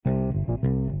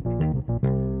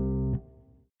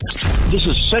This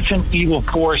is such an evil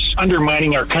force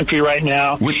undermining our country right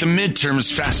now. With the midterms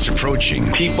fast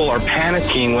approaching, people are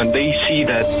panicking when they see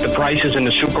that the prices in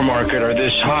the supermarket are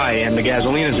this high and the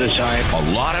gasoline is this high.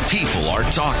 A lot of people are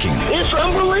talking. It's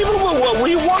unbelievable what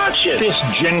we watch it. This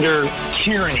gender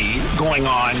tyranny going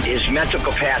on. His mental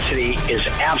capacity is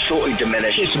absolutely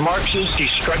diminished. It's Marxist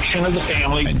destruction of the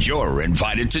family. And you're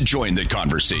invited to join the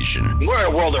conversation. We're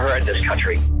in a world of hurt in this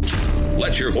country.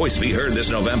 Let your voice be heard this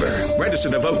November. Register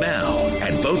to vote now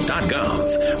at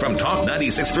vote.gov. From Talk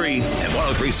 96.3 and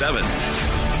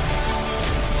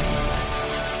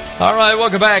 103.7. All right,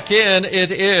 welcome back in.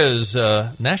 It is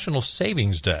National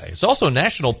Savings Day. It's also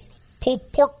National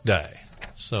Pulled Pork Day.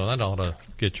 So that ought to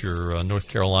get your North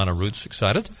Carolina roots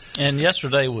excited. And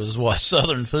yesterday was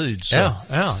Southern food. So.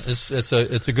 Yeah.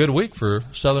 It's a good week for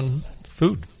Southern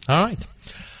food. All right.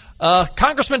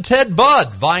 Congressman Ted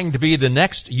Budd vying to be the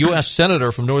next U.S.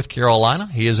 Senator from North Carolina.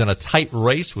 He is in a tight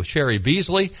race with Cheri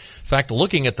Beasley. In fact,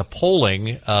 looking at the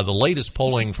polling, the latest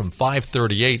polling from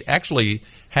 538 actually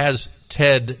has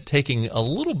Ted taking a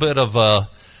little bit of a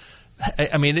 –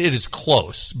 I mean, it is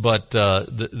close, but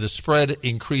the spread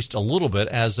increased a little bit.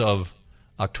 As of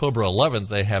October 11th,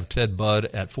 they have Ted Budd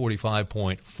at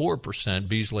 45.4%,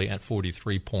 Beasley at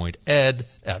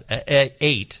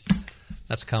 43.8%.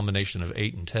 That's a combination of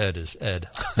 8 and Ted is Ed.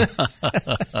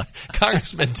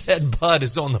 Congressman Ted Budd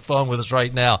is on the phone with us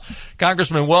right now.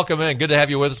 Congressman, welcome in. Good to have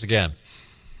you with us again.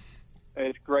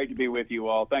 It's great to be with you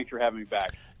all. Thanks for having me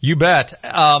back. You bet.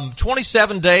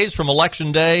 27 days from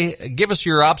Election Day. Give us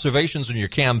your observations on your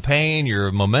campaign,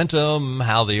 your momentum,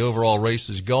 how the overall race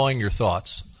is going, your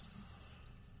thoughts.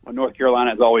 Well, North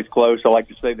Carolina is always close. I like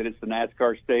to say that it's the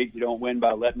NASCAR state. You don't win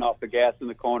by letting off the gas in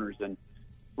the corners. And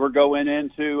we're going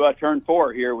into turn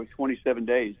 4 here with 27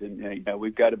 days, and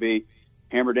we've got to be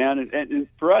hammered down. And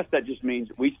for us, that just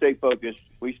means we stay focused,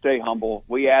 we stay humble,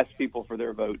 we ask people for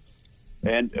their votes,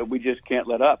 and we just can't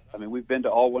let up. I mean, we've been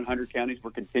to all 100 counties. We're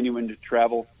continuing to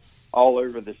travel all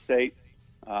over the state.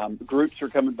 Groups are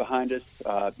coming behind us.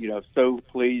 So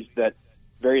pleased that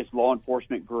various law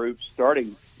enforcement groups,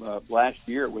 starting last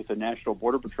year with the National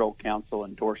Border Patrol Council,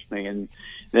 endorsed me. And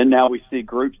then now we see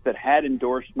groups that had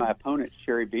endorsed my opponent,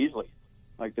 Cheri Beasley,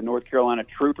 like the North Carolina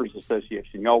Troopers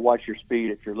Association. Y'all watch your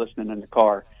speed if you're listening in the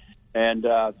car. And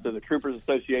so the Troopers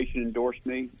Association endorsed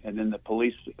me, and then the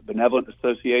Police Benevolent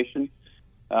Association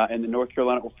and the North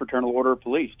Carolina Fraternal Order of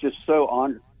Police. Just so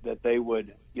honored that they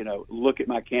would, look at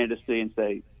my candidacy and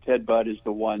say, Ted Budd is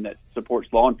the one that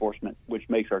supports law enforcement, which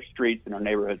makes our streets and our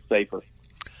neighborhoods safer.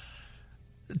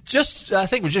 I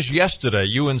think it was just yesterday,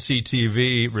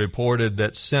 UNC-TV reported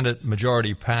that Senate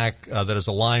Majority PAC that is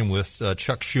aligned with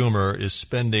Chuck Schumer is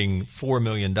spending $4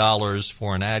 million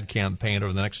for an ad campaign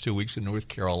over the next 2 weeks in North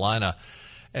Carolina.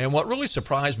 And what really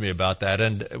surprised me about that,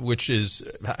 and which is,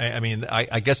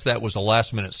 I guess that was a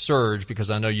last-minute surge because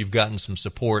I know you've gotten some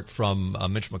support from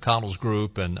Mitch McConnell's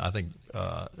group, and I think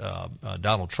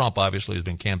Donald Trump obviously has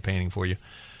been campaigning for you.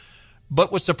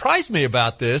 But what surprised me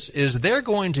about this is they're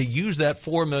going to use that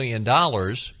 $4 million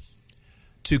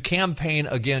to campaign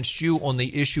against you on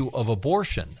the issue of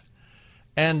abortion.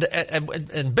 And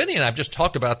Benny and I have just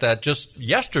talked about that just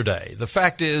yesterday. The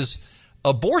fact is,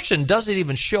 abortion doesn't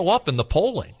even show up in the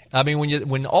polling. I mean,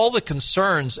 when all the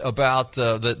concerns about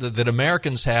that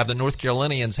Americans have, that North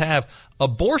Carolinians have,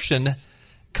 abortion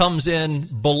comes in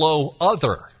below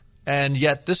other, and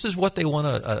yet this is what they want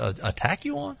to attack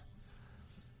you on?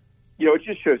 It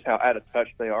just shows how out of touch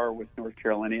they are with North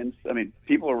Carolinians. I mean,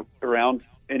 people are around,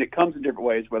 and it comes in different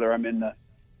ways, whether I'm in the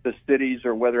cities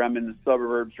or whether I'm in the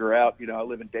suburbs or out. I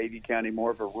live in Davie County,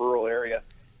 more of a rural area.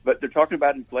 But they're talking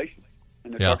about inflation,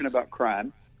 and they're talking about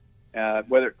crime,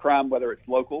 whether it's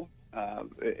local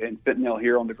and fentanyl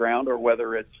here on the ground or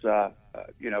whether it's, down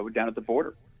at the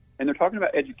border. And they're talking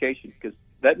about education because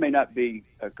that may not be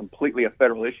completely a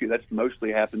federal issue. That's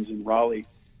mostly happens in Raleigh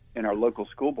in our local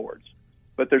school boards.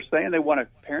 But they're saying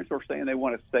parents are saying they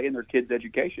want to stay in their kids'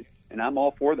 education, and I'm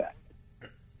all for that.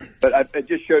 But it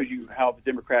just shows you how the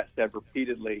Democrats have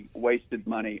repeatedly wasted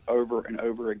money over and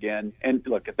over again. And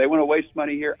look, if they want to waste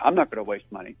money here, I'm not going to waste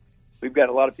money. We've got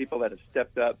a lot of people that have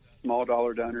stepped up, small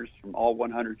dollar donors from all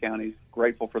 100 counties,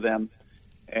 grateful for them.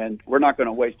 And we're not going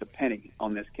to waste a penny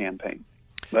on this campaign.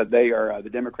 But the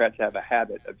Democrats have a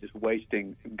habit of just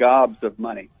wasting gobs of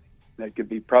money that could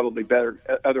be probably better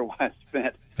otherwise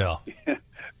spent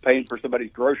paying for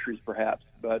somebody's groceries perhaps.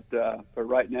 But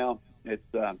right now, it's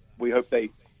we hope they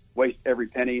waste every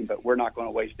penny, but we're not going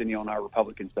to waste any on our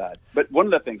Republican side. But one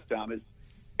of the things, Tom, is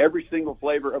every single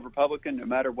flavor of Republican, no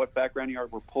matter what background you are,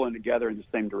 we're pulling together in the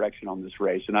same direction on this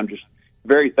race. And I'm just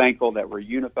very thankful that we're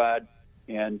unified.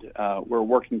 and we're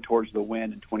working towards the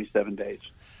win in 27 days.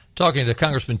 Talking to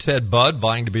Congressman Ted Budd,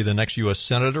 vying to be the next U.S.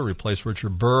 Senator, replace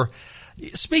Richard Burr.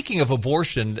 Speaking of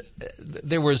abortion,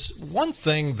 there was one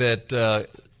thing that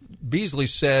Beasley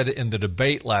said in the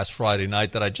debate last Friday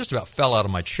night that I just about fell out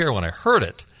of my chair when I heard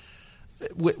it.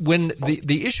 When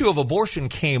the issue of abortion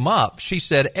came up, she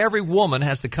said every woman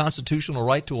has the constitutional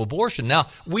right to abortion. Now,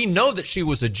 we know that she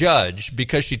was a judge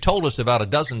because she told us about a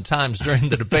dozen times during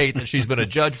the debate that she's been a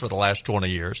judge for the last 20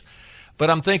 years.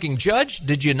 But I'm thinking, Judge,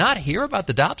 did you not hear about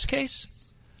the Dobbs case?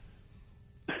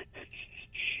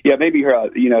 Yeah, maybe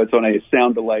it's on a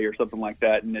sound delay or something like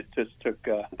that, and it just took,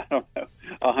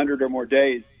 100 or more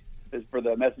days for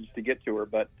the message to get to her.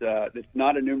 But it's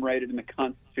not enumerated in the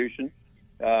Constitution.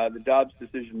 The Dobbs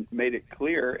decision made it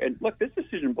clear. And look, this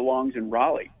decision belongs in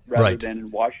Raleigh rather than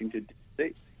in Washington,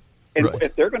 D.C. And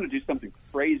if they're going to do something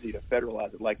crazy to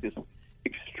federalize it, like this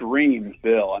extreme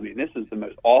bill, I mean, this is the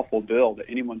most awful bill that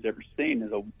anyone's ever seen.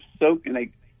 And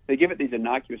they give it these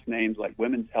innocuous names like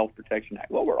Women's Health Protection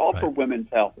Act. Well, we're all for women's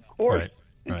health, of course,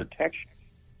 and protection.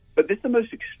 But this is the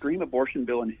most extreme abortion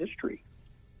bill in history.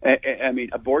 I mean,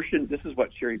 abortion, this is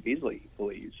what Cheri Beasley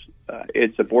believes.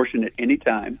 It's abortion at any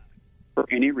time, for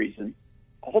any reason,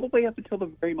 all the way up until the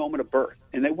very moment of birth.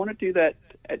 And they want to do that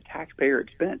at taxpayer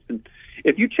expense. And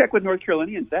if you check with North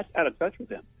Carolinians, that's out of touch with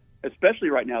them, especially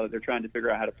right now that they're trying to figure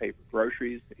out how to pay for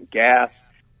groceries and gas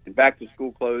and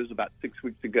back-to-school clothes about 6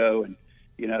 weeks ago. And,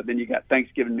 then you got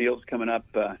Thanksgiving meals coming up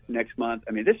next month.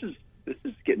 I mean, this is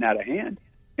getting out of hand.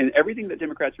 And everything that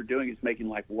Democrats are doing is making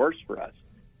life worse for us.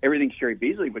 Everything Cheri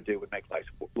Beasley would do would make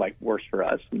life worse for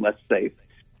us and less safe.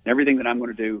 And everything that I'm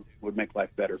going to do would make life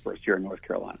better for us here in North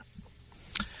Carolina.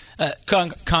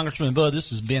 Congressman Budd,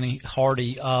 this is Benny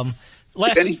Hardy.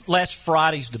 Last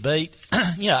Friday's debate,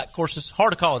 of course, it's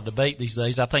hard to call it a debate these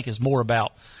days. I think it's more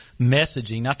about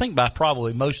messaging. I think by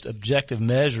probably most objective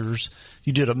measures,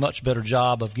 you did a much better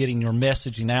job of getting your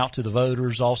messaging out to the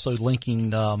voters, also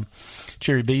linking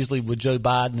Cheri Beasley with Joe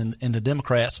Biden and the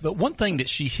Democrats. But one thing that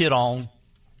she hit on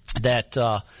that,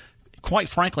 quite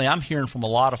frankly, I'm hearing from a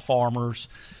lot of farmers,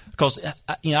 because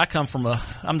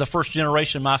I'm the first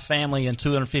generation of my family in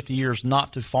 250 years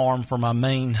not to farm for my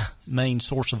main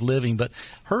source of living. But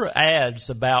her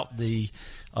ads about the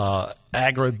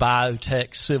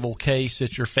agrobiotech civil case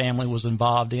that your family was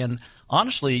involved in,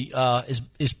 honestly,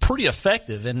 is pretty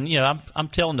effective. And I'm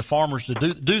telling the farmers to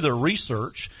do their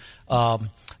research.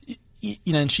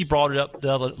 And she brought it up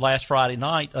last Friday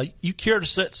night. You care to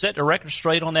set the record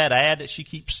straight on that ad that she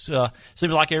keeps?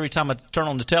 Seems like every time I turn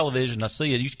on the television, I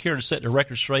see it. You care to set the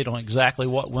record straight on exactly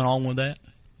what went on with that?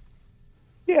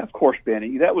 Yeah, of course,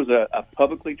 Benny. That was a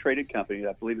publicly traded company.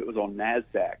 I believe it was on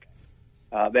NASDAQ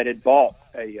that had bought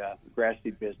a grass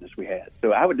seed business we had.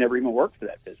 So I would never even work for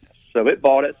that business. So it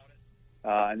bought us,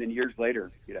 and then years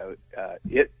later,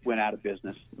 it went out of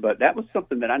business. But that was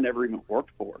something that I never even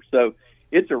worked for. So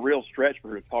it's a real stretch for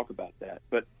her to talk about that.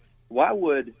 But why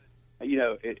would,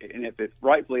 and if it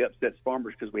rightfully upsets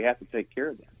farmers because we have to take care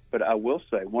of them. But I will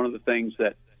say one of the things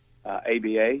that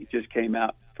ABA just came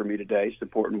out for me today,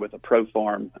 supporting with a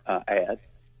pro-farm ad.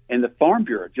 And the Farm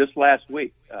Bureau, just last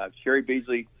week, Cheri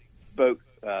Beasley spoke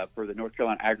for the North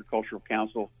Carolina Agricultural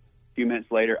Council. A few minutes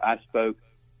later, I spoke.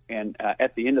 And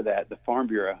at the end of that, the Farm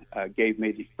Bureau gave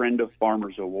me the Friend of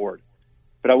Farmers Award.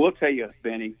 But I will tell you,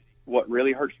 Benny, what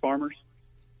really hurts farmers,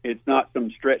 it's not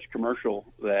some stretch commercial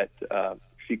that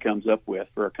she comes up with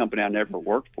for a company I never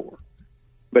worked for,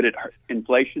 but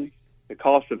inflation, the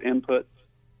cost of inputs,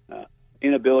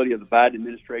 inability of the Biden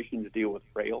administration to deal with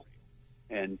rail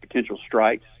and potential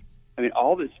strikes. I mean,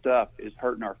 all this stuff is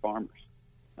hurting our farmers.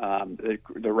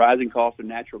 The rising cost of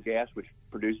natural gas, which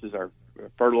produces our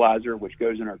fertilizer, which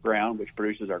goes in our ground, which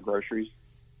produces our groceries,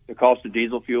 the cost of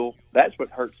diesel fuel, that's what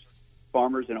hurts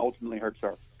farmers and ultimately hurts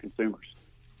our consumers.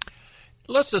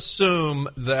 Let's assume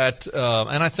that,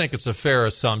 and I think it's a fair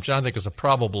assumption, I think it's a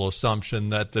probable assumption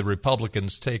that the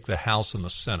Republicans take the House and the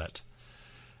Senate.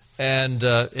 And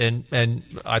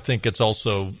I think it's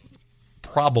also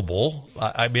probable.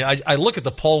 I mean, I look at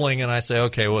the polling and I say,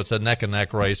 okay, well, it's a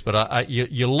neck-and-neck race, but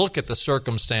you look at the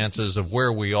circumstances of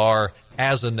where we are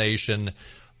as a nation.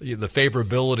 The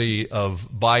favorability of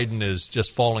Biden is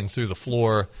just falling through the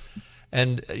floor.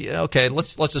 And, okay,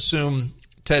 let's assume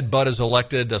Ted Budd is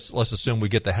elected. Let's assume we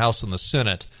get the House and the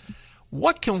Senate.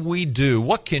 What can we do?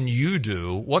 What can you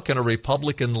do? What can a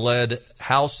Republican-led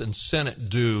House and Senate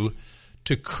do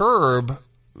to curb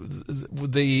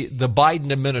the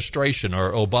Biden administration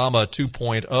or Obama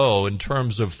 2.0 in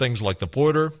terms of things like the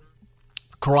border,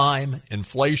 crime,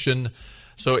 inflation?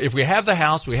 So if we have the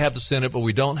House, we have the Senate, but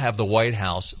we don't have the White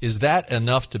House, is that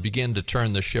enough to begin to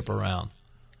turn the ship around?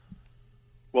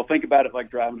 Well, think about it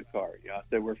like driving a car. I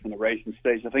said we're from the racing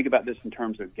stage. I think about this in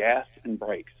terms of gas and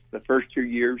brakes. The first 2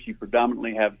 years, you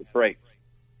predominantly have the brakes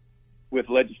with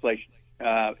legislation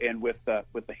and with the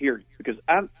hearings. Because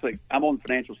I'm on the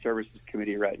Financial Services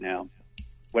Committee right now.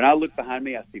 When I look behind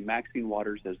me, I see Maxine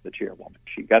Waters as the chairwoman.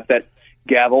 She got that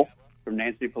gavel from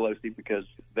Nancy Pelosi because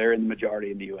they're in the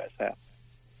majority in the U.S. House.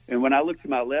 And when I look to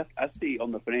my left, I see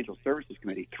on the Financial Services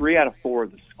Committee 3 out of 4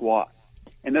 of the squad.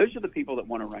 And those are the people that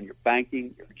want to run your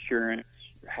banking, your insurance,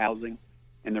 your housing,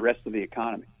 and the rest of the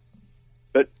economy.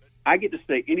 But I get to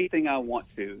say anything I want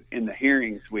to in the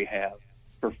hearings we have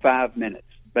for 5 minutes,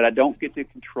 but I don't get to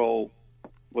control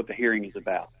what the hearing is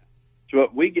about. So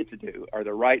what we get to do are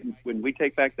when we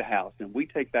take back the House and we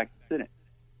take back the Senate,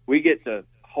 we get to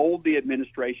hold the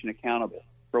administration accountable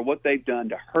for what they've done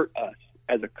to hurt us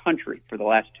as a country for the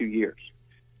last 2 years.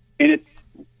 And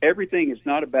everything is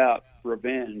not about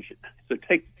revenge. So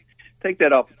take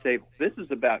that off the table. This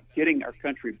is about getting our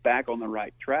country back on the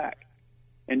right track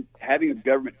and having a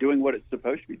government doing what it's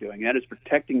supposed to be doing. That is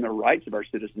protecting the rights of our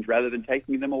citizens rather than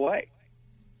taking them away.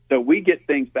 So we get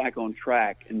things back on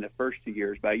track in the first 2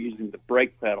 years by using the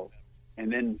brake pedal.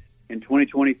 And then in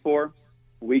 2024,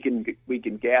 we can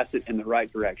gas it in the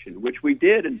right direction, which we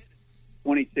did in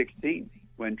 2016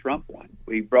 when Trump won.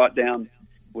 We brought down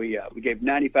we gave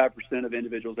 95% of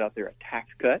individuals out there a tax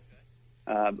cut.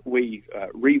 We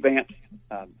revamped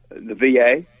the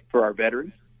VA for our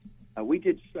veterans. We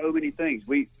did so many things.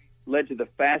 We led to the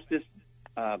fastest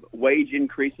wage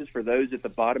increases for those at the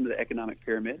bottom of the economic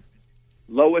pyramid,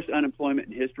 lowest unemployment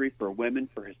in history for women,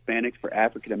 for Hispanics, for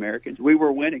African Americans. We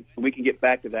were winning, and we can get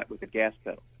back to that with the gas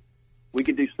pedal. We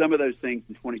can do some of those things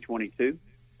in 2022,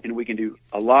 and we can do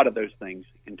a lot of those things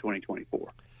in 2024.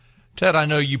 Ted, I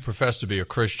know you profess to be a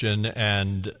Christian,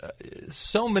 and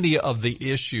so many of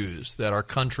the issues that our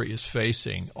country is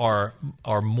facing are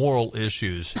moral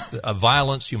issues.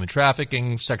 Violence, human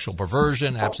trafficking, sexual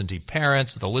perversion, absentee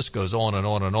parents, the list goes on and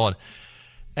on and on.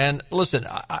 And listen,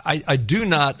 I do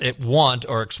not want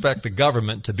or expect the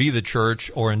government to be the church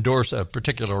or endorse a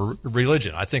particular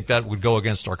religion. I think that would go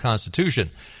against our Constitution.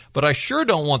 But I sure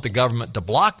don't want the government to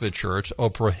block the church or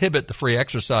prohibit the free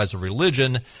exercise of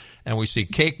religion. And we see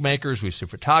cake makers, we see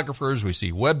photographers, we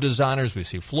see web designers, we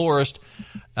see florists,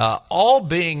 all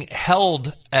being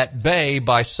held at bay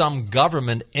by some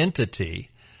government entity.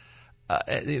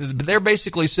 They're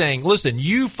basically saying, listen,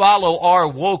 you follow our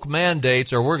woke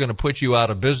mandates or we're going to put you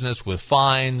out of business with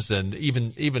fines, and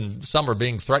even some are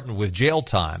being threatened with jail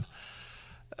time.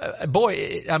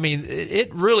 Boy, I mean,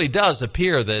 it really does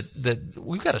appear that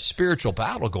we've got a spiritual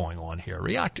battle going on here.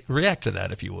 React to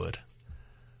that, if you would.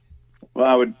 Well,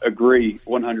 I would agree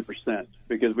 100%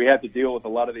 because we have to deal with a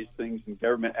lot of these things in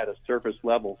government at a surface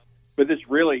level. But this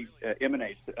really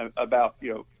emanates about,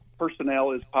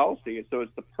 personnel is policy. And so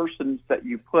it's the persons that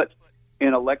you put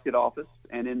in elected office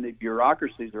and in the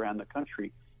bureaucracies around the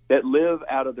country that live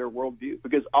out of their worldview.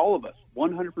 Because all of us,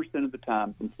 100% of the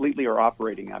time, completely are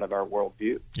operating out of our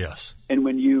worldview. Yes. And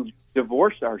when you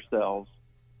divorce ourselves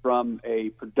from a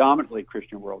predominantly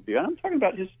Christian worldview, and I'm talking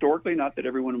about historically, not that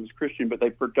everyone was Christian, but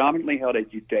they predominantly held a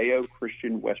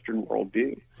Judeo-Christian Western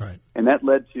worldview. Right. And that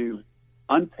led to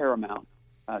unparamount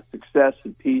success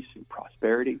and peace and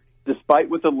prosperity, despite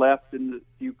what the left and the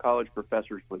few college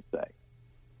professors would say.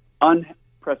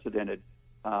 Unprecedented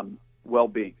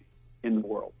well-being in the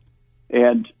world.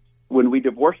 And when we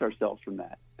divorce ourselves from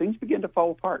that, things begin to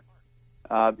fall apart.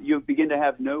 You begin to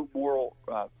have no moral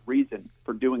reason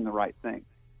for doing the right thing.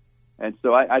 And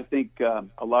so I think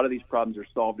a lot of these problems are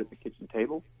solved at the kitchen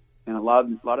table, and a lot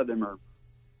of them are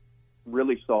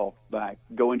really solved by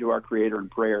going to our Creator in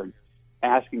prayer and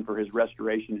asking for His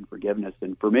restoration and forgiveness.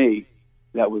 And for me,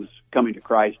 that was coming to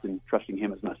Christ and trusting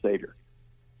Him as my Savior.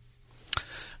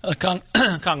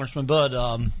 Congressman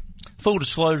Budd, full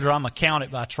disclosure, I'm an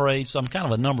accountant by trade, so I'm kind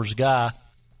of a numbers guy.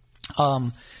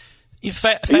 Are you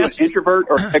an introvert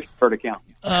or extrovert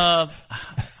accountant?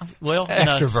 Well,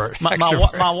 extrovert.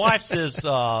 My wife says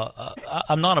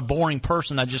I'm not a boring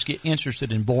person. I just get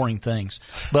interested in boring things.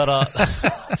 But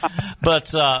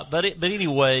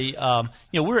anyway,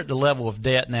 we're at the level of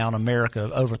debt now in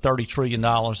America, over $30 trillion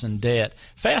in debt.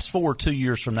 Fast forward 2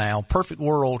 years from now, perfect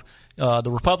world. The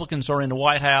Republicans are in the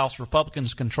White House.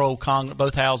 Republicans control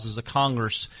both houses of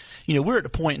Congress. We're at the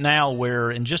point now where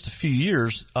in just a few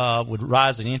years, with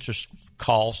rising interest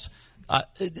costs,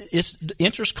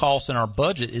 interest costs in our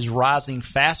budget is rising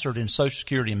faster than Social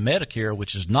Security and Medicare,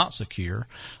 which is not secure.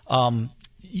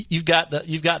 You've got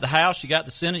the House, you got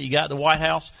the Senate, you got the White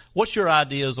House. What's your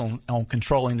ideas on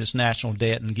controlling this national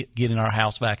debt and getting our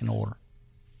house back in order?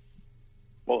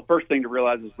 Well, the first thing to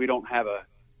realize is we don't have a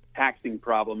taxing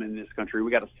problem in this country.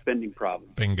 We got a spending problem.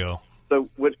 Bingo. So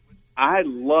what I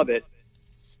love it.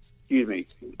 Excuse me.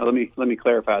 Let me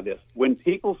clarify this. When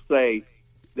people say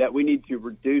that we need to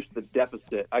reduce the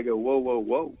deficit, I go, whoa, whoa,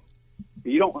 whoa.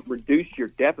 You don't reduce your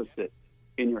deficit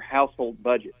in your household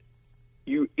budget.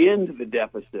 You end the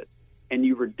deficit and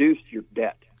you reduce your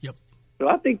debt. Yep. So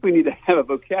I think we need to have a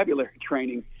vocabulary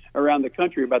training around the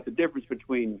country about the difference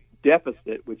between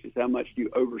deficit, which is how much you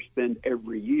overspend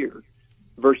every year,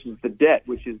 versus the debt,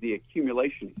 which is the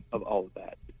accumulation of all of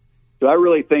that. So I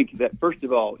really think that, first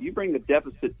of all, you bring the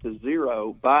deficit to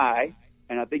zero by,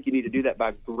 and I think you need to do that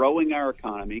by growing our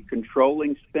economy,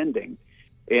 controlling spending,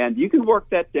 and you can work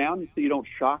that down so you don't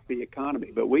shock the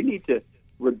economy. But we need to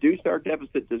reduce our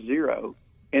deficit to zero,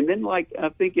 and then, like, I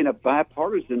think in a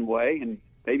bipartisan way, and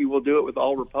maybe we'll do it with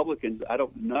all Republicans, I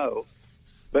don't know,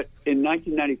 but in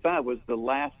 1995 was the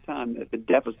last time that the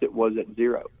deficit was at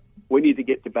zero. We need to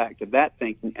get back to that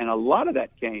thinking, and a lot of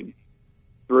that came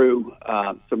through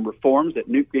some reforms that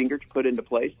Newt Gingrich put into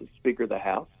place as Speaker of the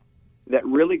House that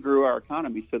really grew our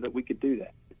economy so that we could do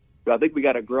that. So I think we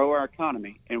got to grow our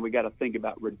economy, and we got to think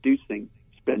about reducing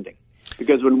spending.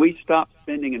 Because when we stop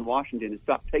spending in Washington and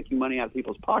stop taking money out of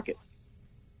people's pockets,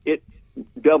 it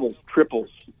doubles, triples,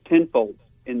 tenfold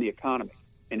in the economy.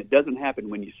 And it doesn't happen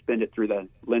when you spend it through the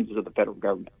lenses of the federal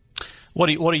government. What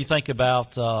do you think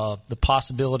about the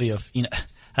possibility of,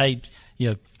 hey,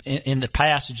 in the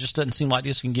past it just doesn't seem like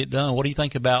this can get done. What do you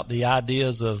think about the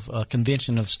ideas of a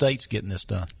convention of states getting this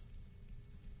done?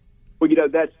 Well,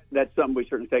 that's something we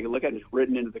certainly take a look at. It's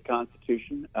written into the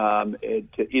Constitution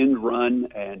to end run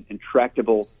and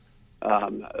intractable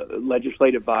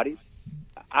legislative bodies.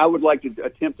 I would like to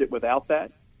attempt it without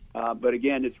that. But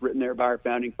again, it's written there by our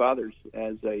founding fathers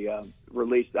as a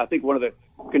release. I think one of the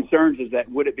concerns is that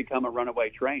would it become a runaway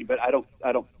train? But I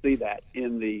don't see that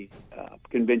in the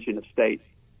Convention of States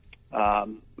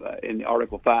in the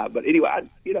Article 5. But anyway,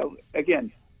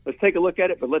 again, let's take a look at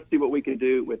it. But let's see what we can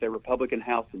do with a Republican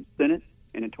House and Senate,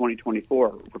 and in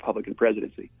 2024, Republican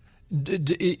presidency.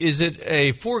 Is it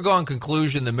a foregone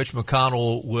conclusion that Mitch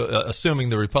McConnell, assuming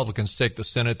the Republicans take the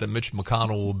Senate, that Mitch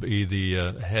McConnell will be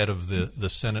the head of the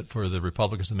Senate for the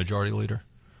Republicans, the majority leader?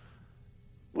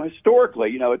 Well,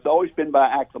 historically, it's always been by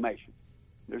acclamation.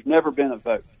 There's never been a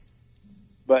vote.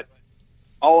 But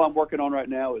all I'm working on right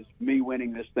now is me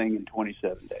winning this thing in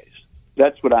 27 days.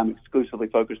 That's what I'm exclusively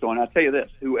focused on. I'll tell you this,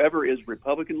 whoever is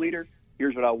Republican leader,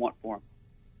 here's what I want for them.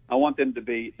 I want them to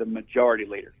be the majority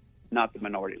leader, not the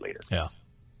minority leader. Yeah.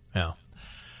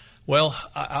 Well,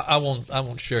 I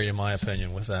won't share you my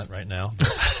opinion with that right now.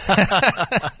 There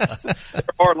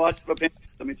are lots of opinions.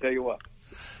 Let me tell you what.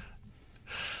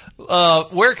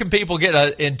 Where can people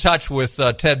get in touch with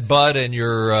Ted Budd and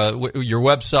your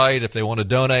website if they want to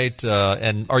donate?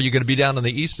 And are you going to be down in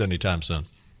the East anytime soon?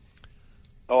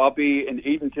 Oh, I'll be in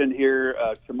Eatonton here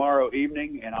tomorrow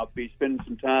evening, and I'll be spending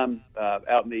some time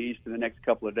out in the East in the next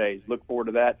couple of days. Look forward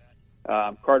to that.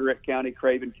 Carteret County,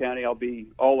 Craven County. I'll be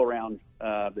all around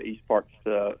the east parts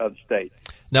of the state.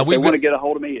 Now, if they want to get a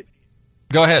hold of me.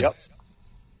 Go ahead. Yep.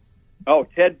 Oh,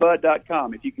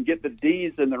 TedBudd.com. If you can get the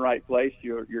D's in the right place,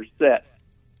 you're set.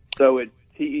 So it's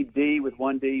TED with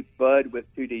one D, Bud with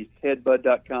two D's.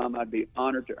 TedBudd.com. I'd be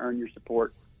honored to earn your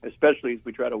support, especially as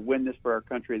we try to win this for our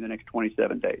country in the next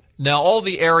 27 days. Now, all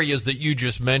the areas that you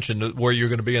just mentioned where you're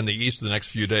going to be in the East the next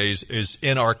few days is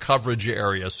in our coverage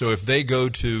area. So if they go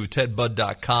to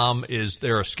tedbudd.com, is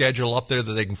there a schedule up there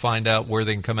that they can find out where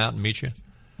they can come out and meet you?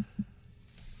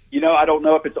 I don't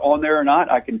know if it's on there or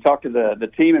not. I can talk to the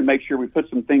team and make sure we put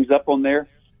some things up on there.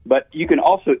 But you can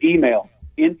also email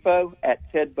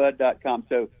info@tedbudd.com.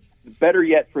 So better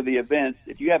yet for the events,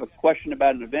 if you have a question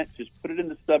about an event, just put it in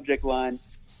the subject line.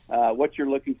 What you're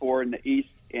looking for in the East,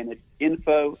 and it's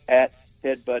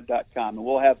info@tedbudd.com, and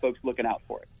we'll have folks looking out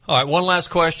for it. All right, one last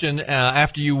question.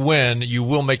 After you win, you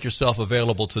will make yourself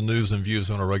available to News and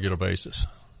Views on a regular basis.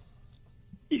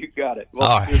 You got it. Well,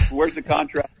 all right. Where's the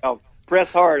contract? I'll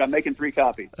press hard. I'm making 3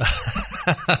 copies.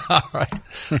 All right.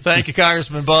 Thank you,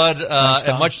 Congressman Budd,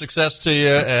 and much success to you,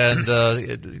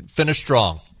 and finish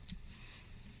strong.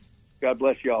 God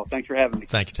bless you all. Thanks for having me.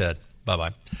 Thank you, Ted.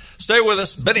 Bye-bye. Stay with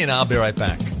us. Benny and I'll be right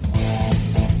back.